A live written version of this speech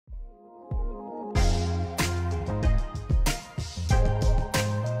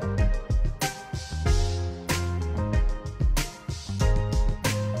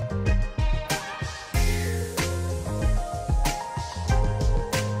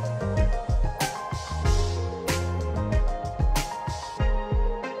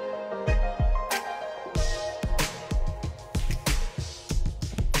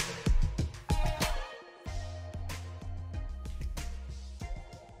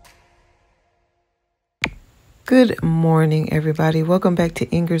Good morning, everybody. Welcome back to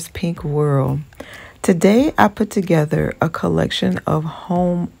Inger's Pink World. Today, I put together a collection of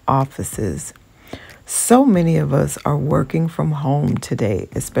home offices. So many of us are working from home today,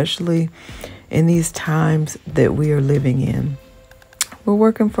 especially in these times that we are living in. We're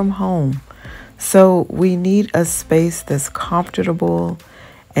working from home. So we need a space that's comfortable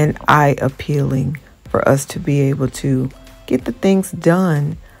and eye-appealing for us to be able to get the things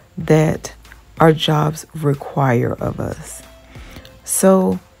done that our jobs require of us.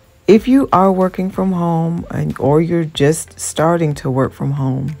 So if you are working from home or you're just starting to work from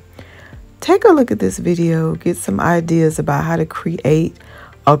home, take a look at this video, get some ideas about how to create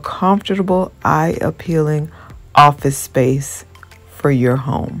a comfortable, eye-appealing office space for your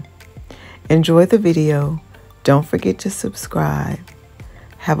home. Enjoy the video. Don't forget to subscribe.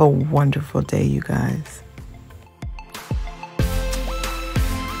 Have a wonderful day, you guys.